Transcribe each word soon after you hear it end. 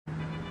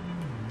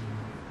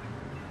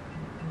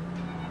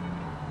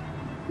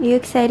You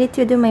excited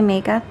to do my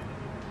makeup?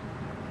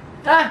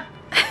 Ah!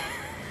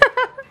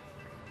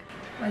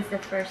 What's the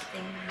first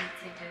thing you need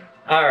to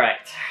do?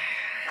 Alright,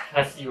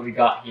 let's see what we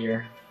got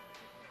here.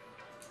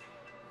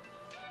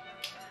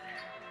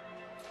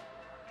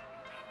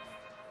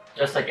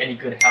 Just like any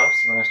good house,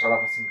 you want to start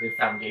off with some good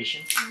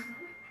foundation.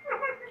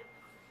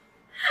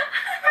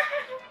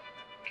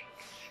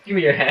 Give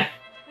me your hand.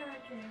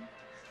 Okay.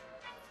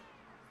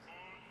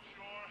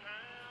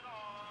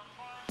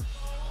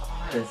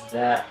 What is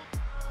that?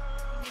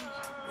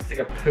 Looks like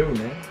a poo,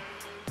 man.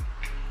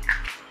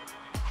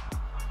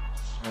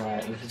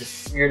 Alright, let's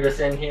just smear this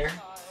in here.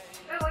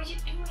 Wait, what are you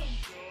doing?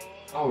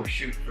 Oh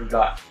shoot,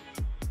 forgot.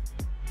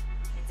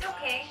 It's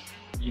okay.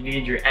 You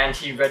need your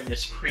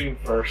anti-redness cream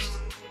first.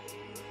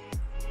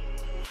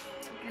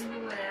 You can do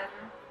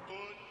whatever.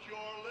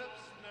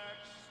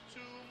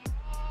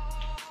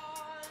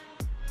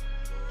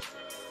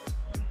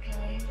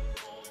 Okay.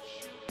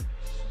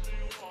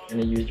 I'm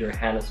gonna use your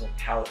hand as a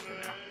palette for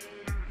now.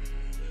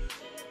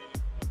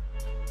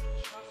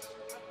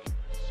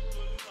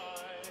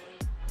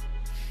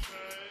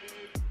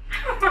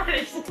 What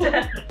is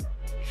that?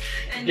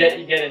 You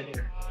get in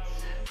here.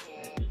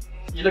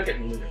 You look at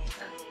me.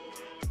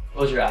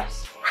 Close your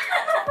eyes.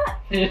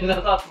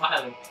 Stop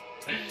smiling.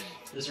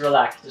 Just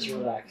relax. Just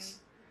relax.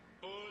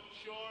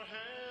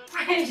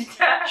 What is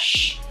that?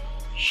 Shh.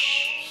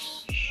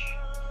 Shh. Shh.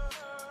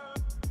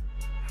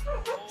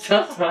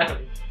 Stop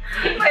smiling.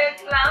 Wait, a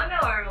clown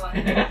or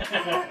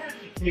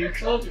what? You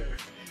close your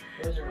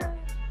eyes.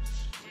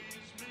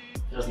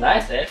 Feels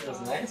nice, eh?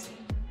 Feels nice.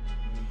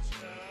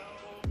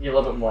 Need a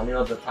little bit more. Need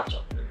a little bit of touch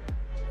up there.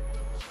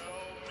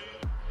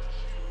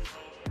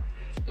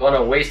 Don't want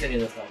to waste any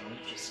of this time.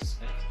 Just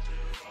suspect.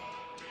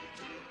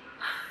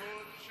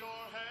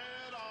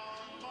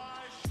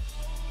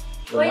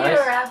 Why Nice?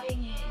 you're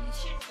rubbing it? You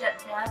should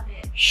just dab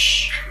it.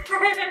 Shh.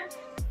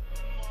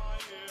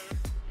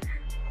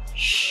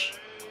 Shh.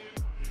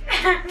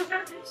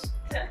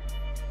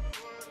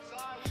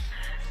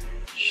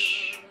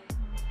 Shh.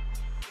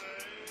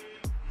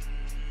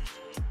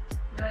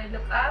 Do I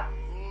look up?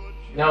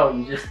 No,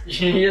 you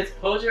just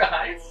close your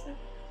eyes.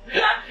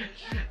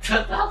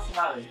 Stop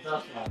smiling.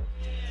 Stop smiling.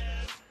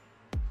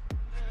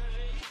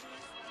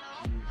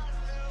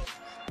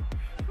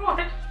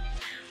 What?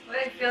 But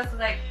it feels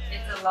like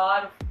it's a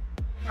lot of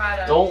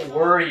product. Don't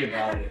worry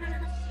about it.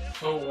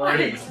 Don't What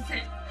worry. is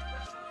it?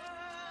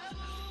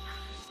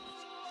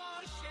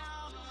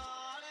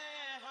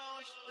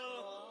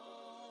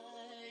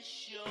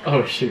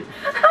 Oh shoot.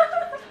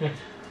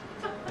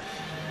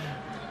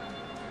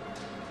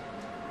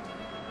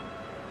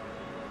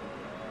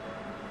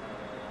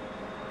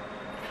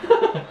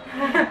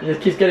 It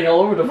just keeps getting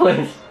all over the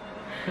place.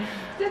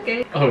 It's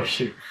okay. Oh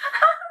shoot.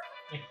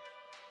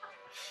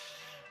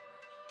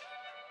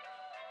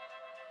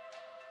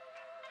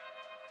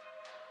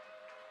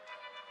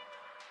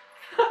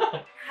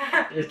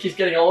 It just keeps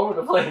getting all over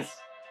the place.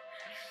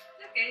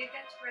 It's okay, you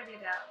can spread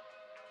it out.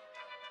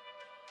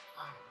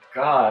 Oh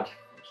god.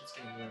 It keeps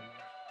getting more.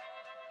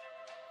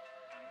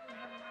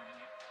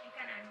 You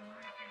can add more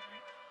if you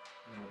like.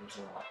 No, there's a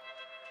lot.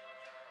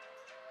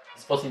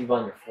 It's supposed to be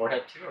on your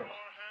forehead too, or what?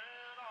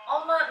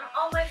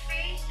 On my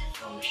face.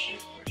 Oh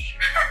shoot, oh shoot.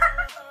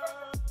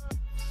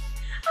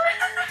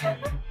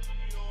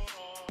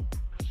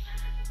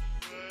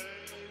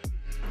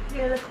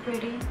 You look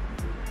pretty.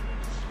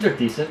 They're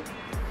decent.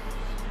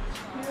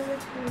 You look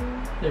pretty.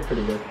 They're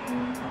pretty good.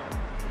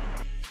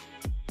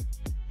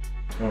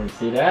 Oh, you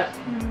see that?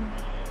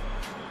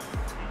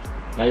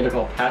 Now you look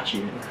all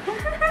patchy.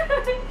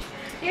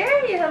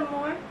 Here, you have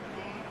more.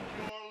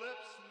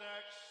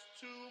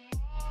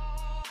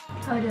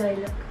 How do I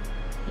look?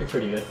 You're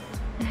pretty good.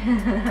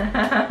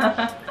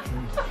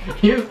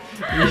 you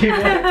close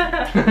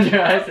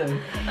your eyes and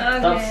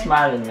stop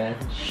smiling, man.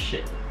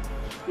 Shit.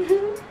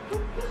 You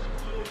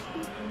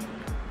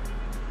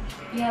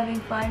having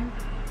fun?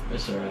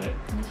 It's alright.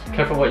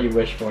 Careful what you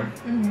wish for.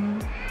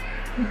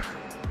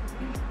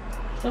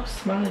 Stop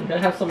smiling. You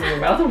gotta have something in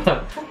your mouth or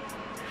what?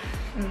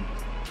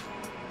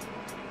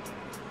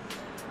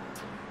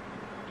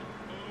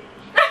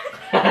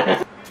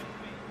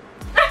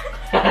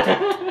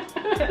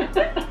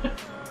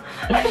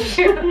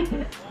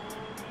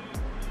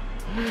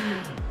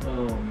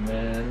 Oh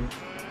man.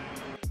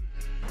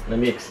 Let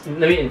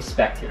me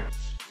inspect here.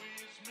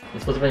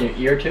 It's supposed to be in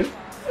your ear too?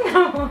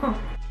 No.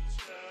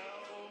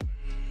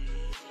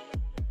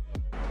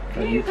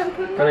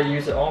 Gotta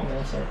use it all,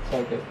 man. So it's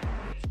all good.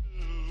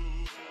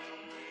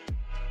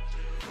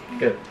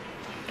 Good.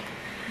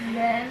 And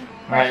then,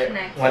 Alright,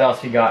 next? what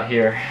else we got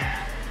here?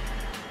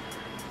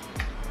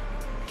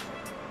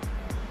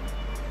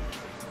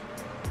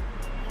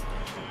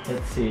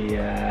 Let's see,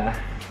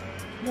 Let's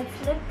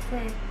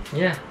lipstick.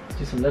 yeah, let's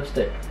do some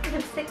lipstick.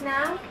 Lipstick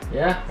now?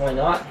 Yeah, why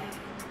not?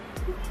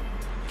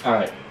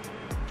 Alright,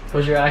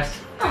 close your eyes.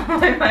 Oh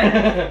my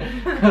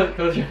god.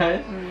 Close your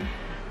eyes.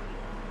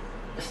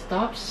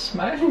 Stop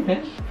smiling,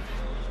 man.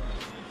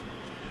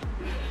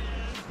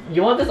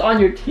 You want this on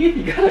your teeth,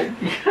 you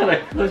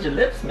gotta close your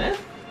lips, man.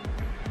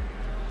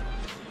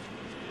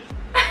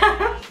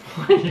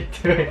 What are you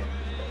doing?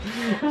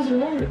 What's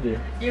wrong with you?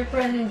 You're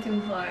pressing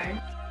too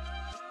hard.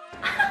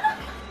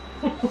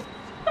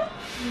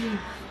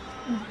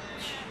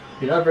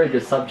 You're not a very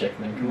good subject,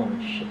 man. Come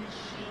on, shit.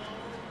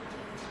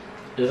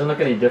 It doesn't look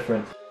any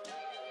different.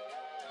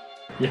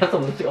 You have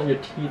some lipstick on your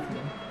teeth,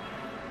 man.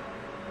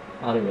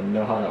 I don't even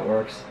know how that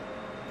works.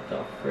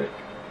 The frick.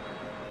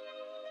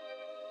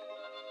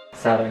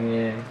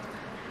 사랑해.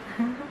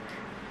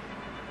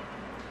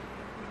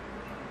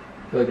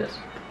 Go like this.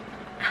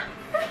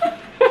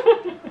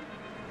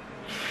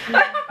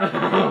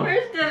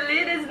 Where's the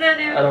lid? Is that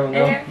in I don't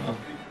know. air? Oh.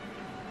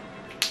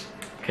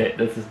 Okay,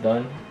 this is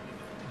done.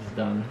 This is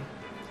done.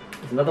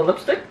 Is another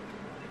lipstick?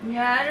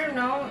 Yeah, I don't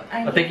know.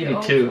 I think you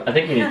need two. I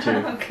think you need two.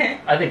 Okay.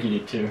 I think you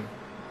need two.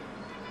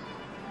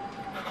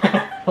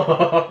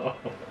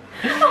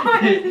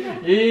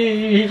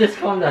 you just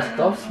calm down.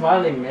 Stop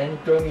smiling, man. You're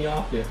throwing me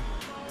off here.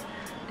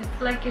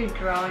 It's like you're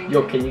drawing.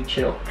 Yo, can you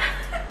chill?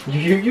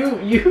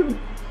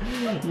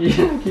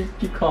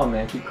 Keep calm,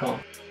 man. Keep calm.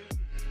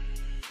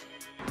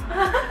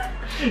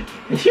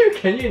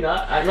 Can you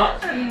not? I'm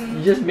not.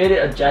 You just made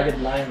it a jagged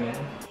line, man.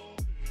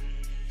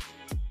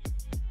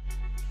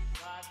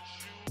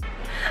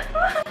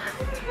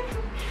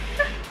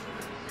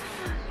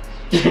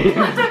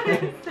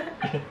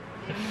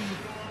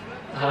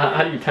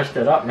 How do you touch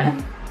that up,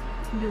 man?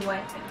 Do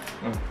what?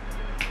 Oh.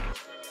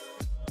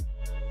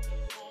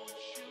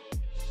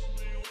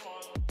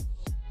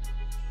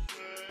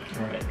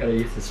 Alright, gotta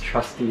use this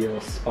trusty little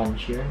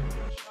sponge here.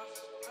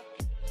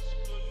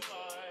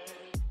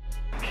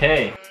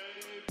 Okay.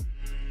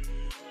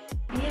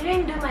 You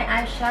didn't do my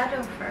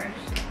eyeshadow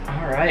first.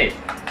 Alright.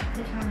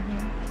 This one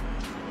here.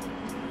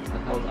 What the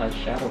hell is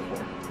eyeshadow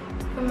for?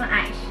 For my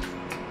eyes.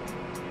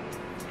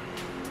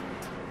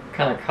 What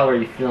kind of color are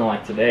you feeling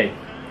like today?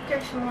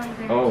 There's one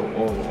there.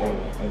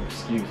 Oh,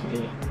 excuse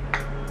me. I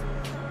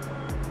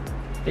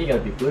think you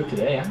gotta be blue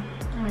today, huh?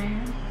 Oh,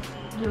 yeah.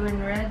 Blue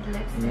and red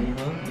lipstick.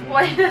 Mm-hmm.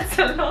 Why that's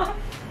so long?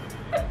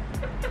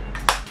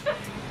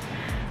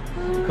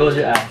 Close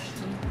your eyes.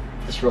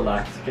 Just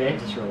relax, okay?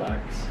 Just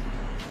relax.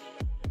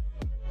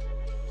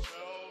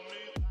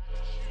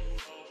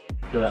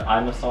 Feel that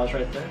eye massage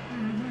right there?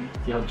 Mm-hmm.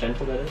 See how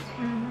gentle that is?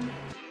 Mm-hmm.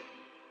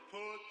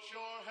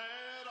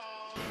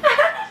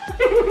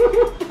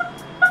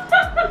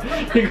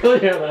 You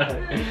close your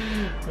eyes.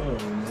 Oh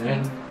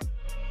man.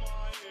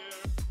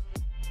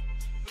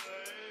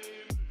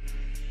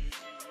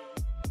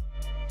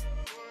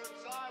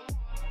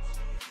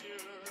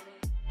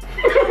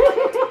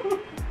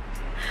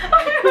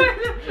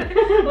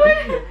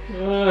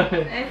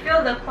 I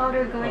feel the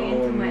powder going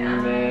into my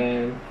eye.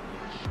 Man.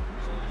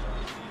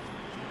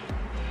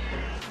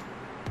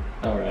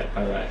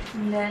 Alright.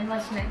 And then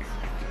what's next?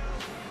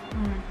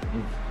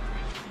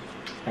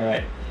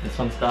 Alright, this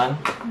one's done.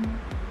 Mm.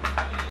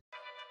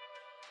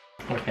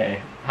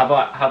 Okay. How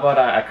about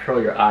I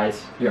curl your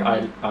eyes, your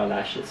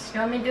eyelashes? You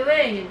want me to do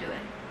it or you do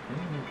it?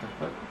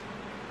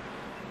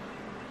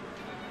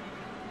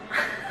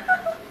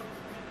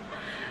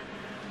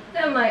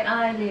 That's my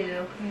eyelid,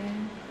 okay?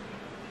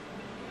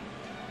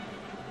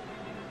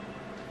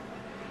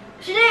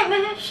 Shit,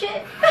 man,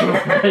 shit!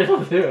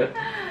 It'll do it.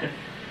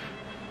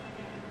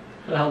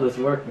 How the hell does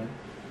this work, man?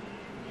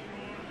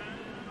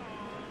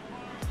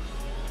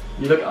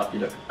 You look up, you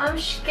look. I'm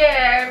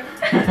scared.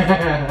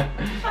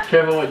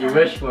 Careful what you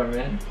wish for,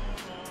 man.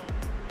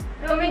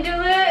 You want me to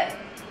do it?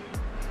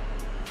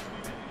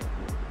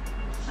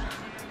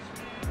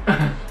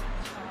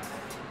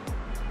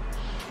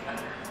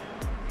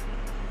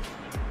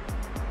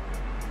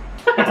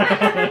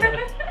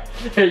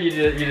 Here, you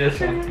do this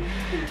one.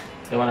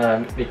 Don't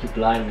wanna make you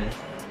blind, man.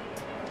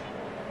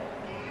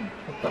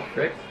 What the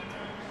frick?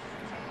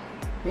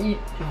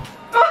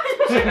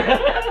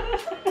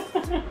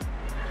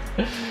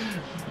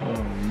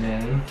 Oh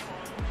man.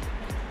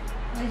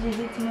 What did you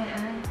do to my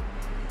eye?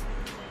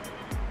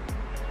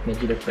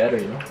 Make you look better,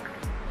 you know?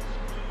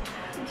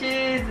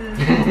 Jesus.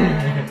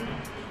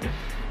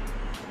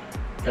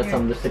 Got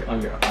some lipstick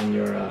on your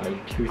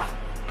tooth.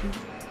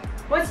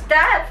 What's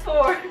that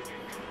for?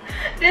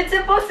 It's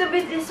supposed to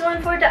be this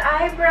one for the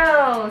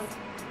eyebrows.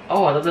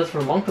 Oh, I thought this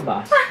was for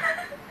Monkamas.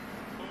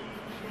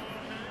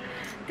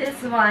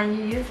 This one,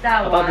 you use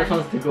that I one. thought this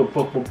one's to go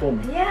boom boom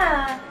boom.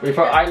 Yeah. Wait,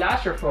 for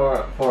eyelash or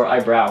for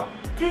eyebrow?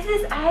 This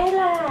is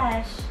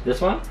eyelash. This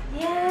one?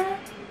 Yeah.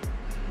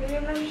 You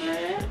remember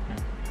it?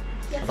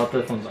 I thought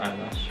this one's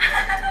eyelash.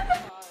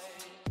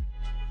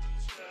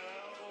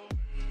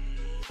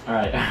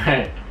 Alright.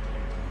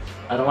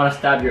 I don't want to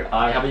stab your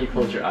eye. How about you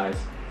close your eyes?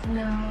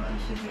 No, I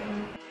should be able.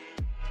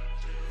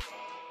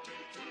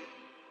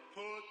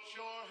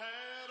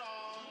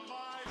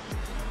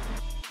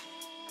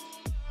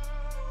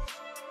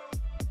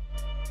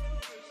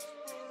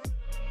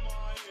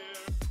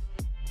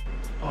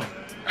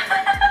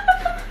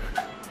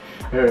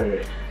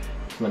 Wait.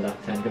 It's my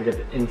left hand. Gotta get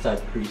the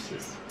inside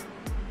creases.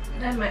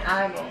 And my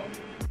eyeball.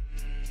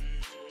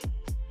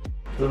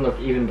 Doesn't look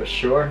even, but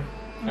sure.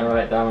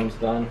 Alright, that one's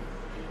done.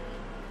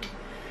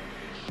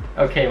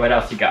 Okay, what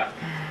else you got?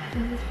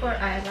 This is for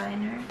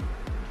eyeliner.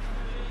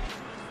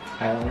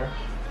 eyeliner?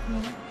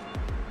 Yeah.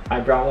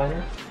 Eyebrow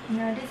liner?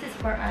 No, this is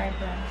for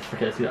eyebrows.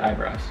 Okay, let's do the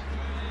eyebrows.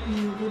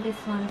 You do this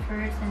one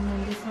first, and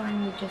then this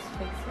one you just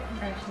fix it,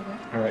 brush it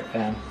up. Alright,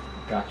 fam.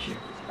 Got you.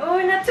 Oh,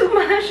 not too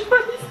much.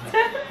 What is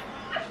that?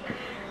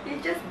 You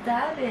just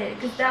dab it,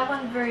 because that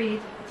one's very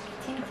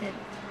tinted.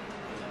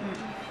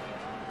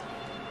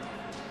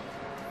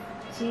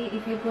 See,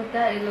 if you put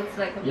that, it looks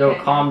like a Yo,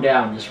 pen. calm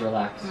down. Just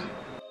relax.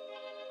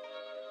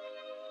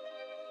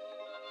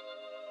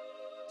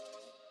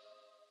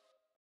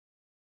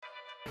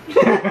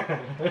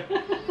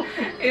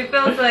 It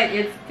feels like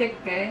it's thick,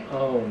 eh?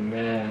 Oh,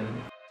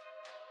 man.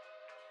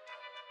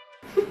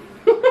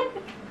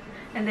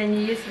 And then you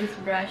use this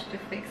brush to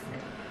fix it.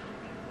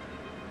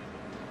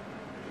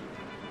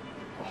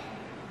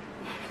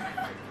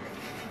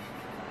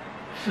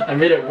 I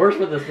made it worse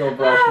with this little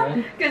brush,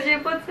 man. Because you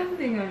put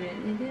something on it.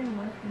 You didn't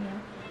want to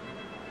know.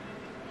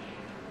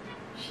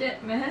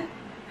 Shit, man.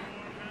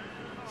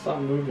 Stop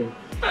moving.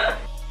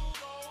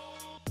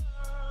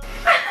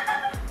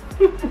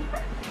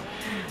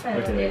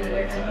 Okay,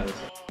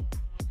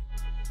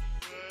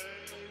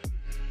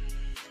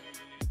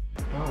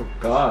 oh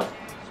god.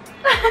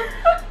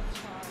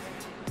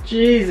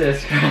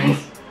 Jesus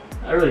Christ.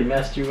 I really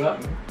messed you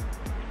up, man.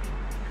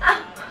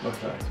 Oh,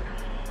 sorry.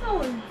 What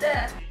was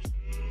that?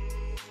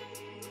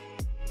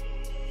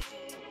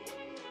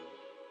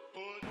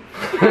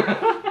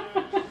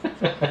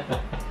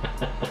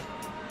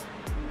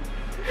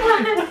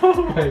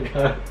 Oh my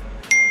god.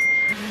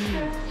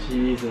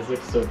 Jesus,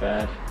 looks so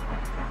bad.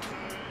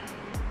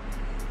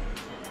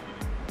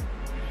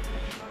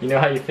 You know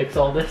how you fix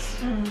all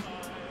this?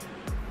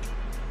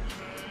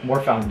 More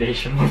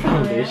foundation, more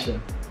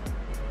foundation.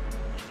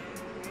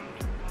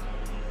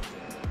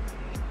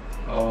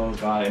 Oh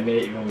god, it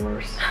made it even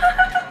worse.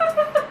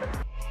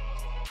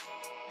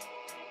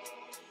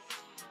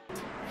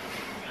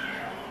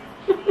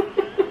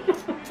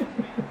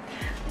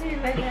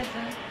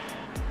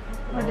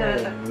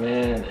 Oh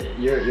man,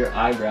 your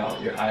eyebrow,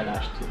 your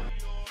eyelash too.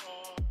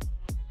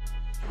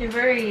 You're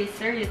very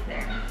serious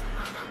there.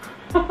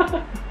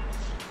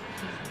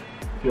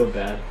 Feel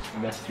bad, I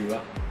messed you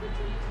up.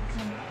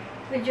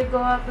 Would you go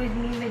up with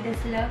me with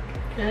this look?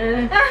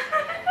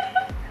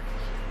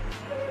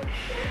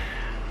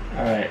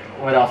 Alright,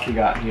 what else we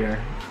got here?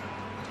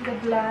 The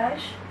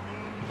blush.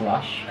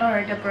 Blush?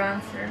 Or the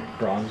bronzer.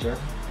 Bronzer?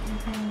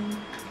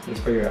 This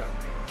for your...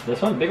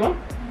 This one? Big one?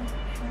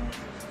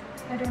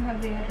 I don't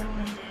have the other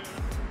one.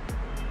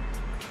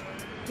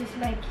 Just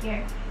like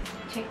here.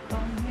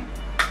 Cheekbone here.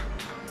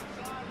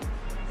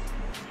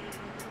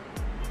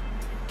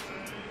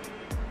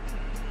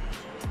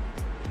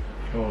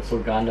 Oh, so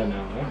ganda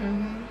now, huh?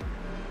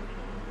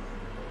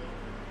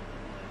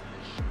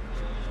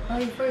 Oh,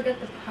 you forgot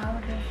the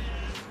powder.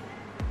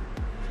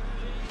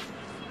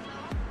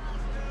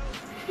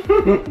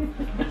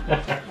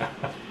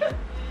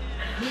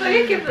 Why do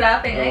you keep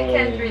laughing? I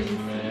can't really see.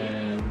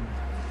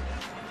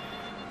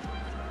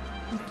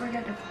 I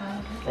forgot the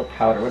powder. Oh,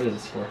 powder. What is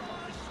this for?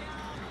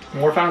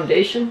 More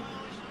foundation?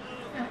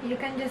 No, you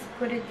can just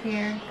put it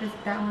here because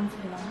that one's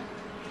a lot.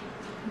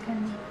 You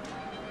can...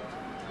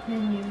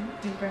 Then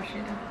you brush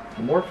it up.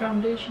 More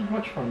foundation? How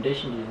much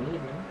foundation do you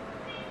need, man?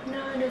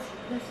 No, this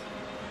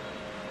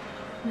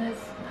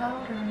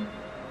powder.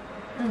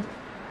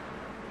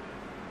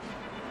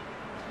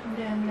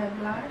 Then the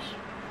blush.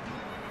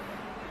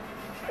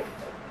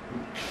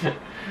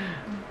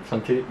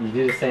 You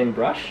do the same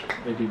brush?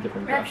 Or you do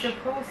different brush? That's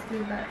supposed to,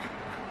 but...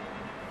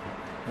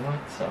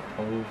 What's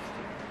supposed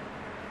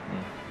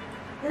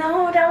to?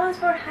 No, that one's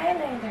for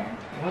highlighter.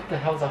 What the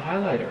hell's a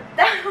highlighter?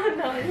 That one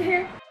over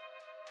here.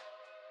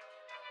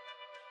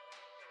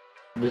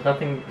 There's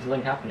nothing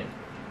happening.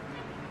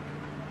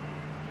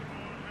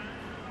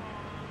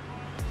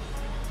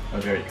 Oh,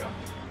 there you go.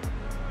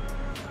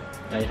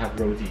 Now you have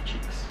rosy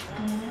cheeks.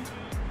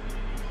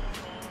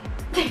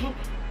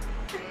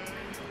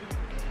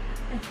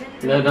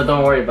 No,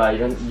 don't worry about it.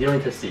 You don't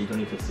need to see. You don't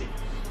need to see.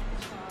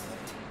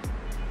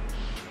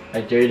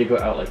 I dare you to go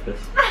out like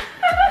this.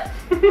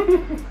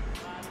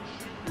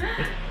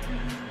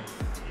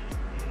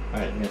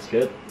 Alright, that's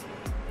good.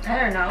 I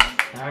don't know.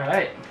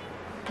 Alright.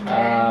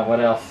 What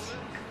else?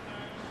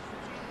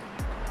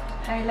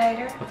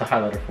 Highlighter. What's a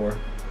highlighter for?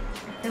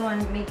 The one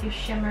that make you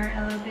shimmer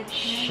a little bit.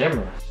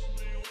 Shimmer.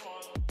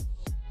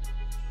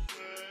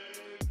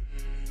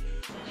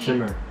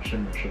 Shimmer. Do you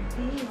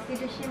see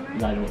the shimmer?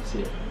 No, I don't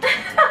see it.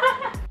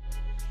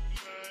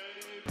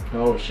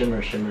 Oh,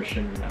 shimmer now.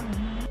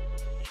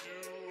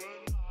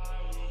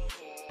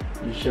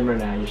 You shimmer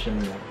now,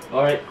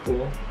 Alright,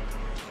 cool.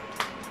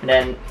 And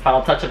then,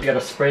 final touch up, you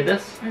gotta spray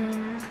this.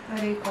 What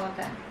do you call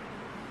that?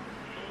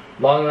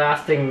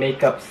 Long-lasting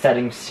makeup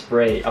setting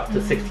spray, up to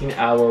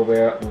 16-hour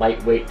wear,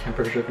 lightweight,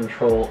 temperature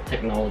control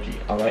technology.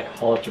 Alright,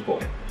 holla at your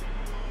boy.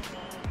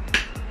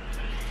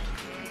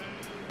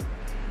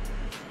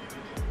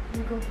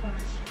 You go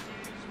first.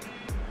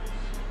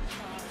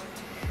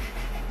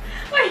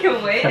 What are you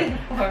waiting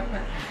for?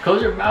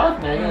 Close your mouth,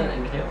 man. You're gonna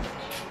inhale.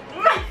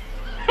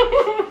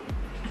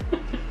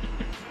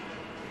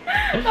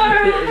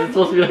 Is it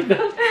supposed to be like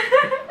that?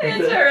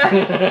 It's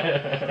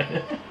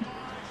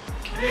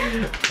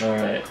alright.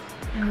 Alright.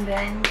 And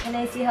then, can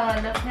I see how I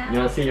look now? You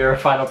want to see your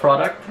final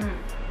product?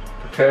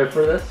 Prepared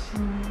for this?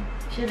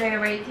 Should I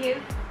rate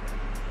you?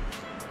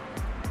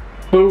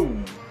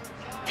 Boom!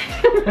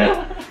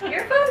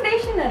 Your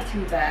foundation not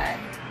too bad.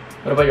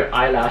 What about your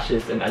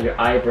eyelashes and your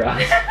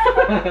eyebrows?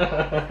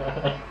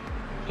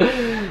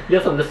 You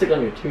have some lipstick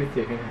on your tooth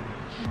here.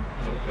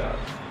 Oh god.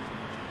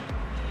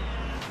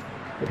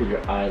 Look at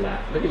your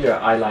eyelash. Look at your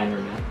eyeliner,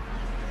 man.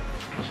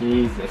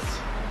 Jesus.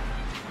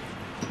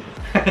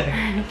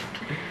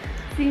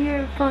 See,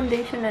 your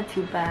foundation not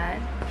too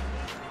bad.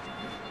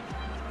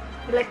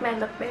 You like my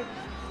look, babe?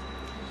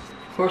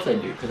 Of course I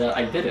do, because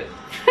I did it.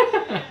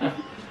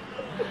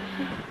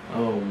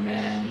 Oh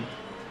man.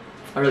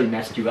 I really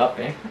messed you up,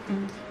 eh?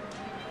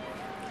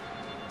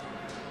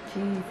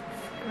 Jesus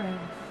Christ.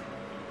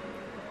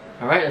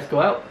 Alright, let's go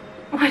out.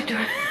 What do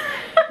I...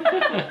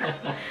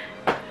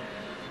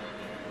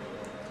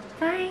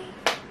 Bye.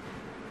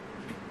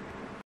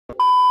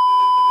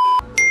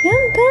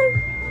 Come.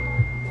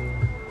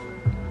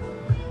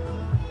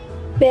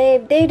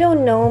 Babe, they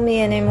don't know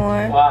me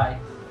anymore. Why?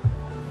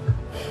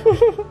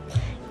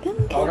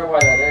 Come. I wonder why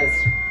that is.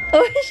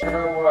 Oh, I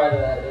wonder why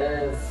that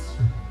is.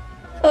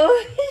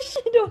 oh,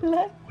 she don't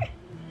like.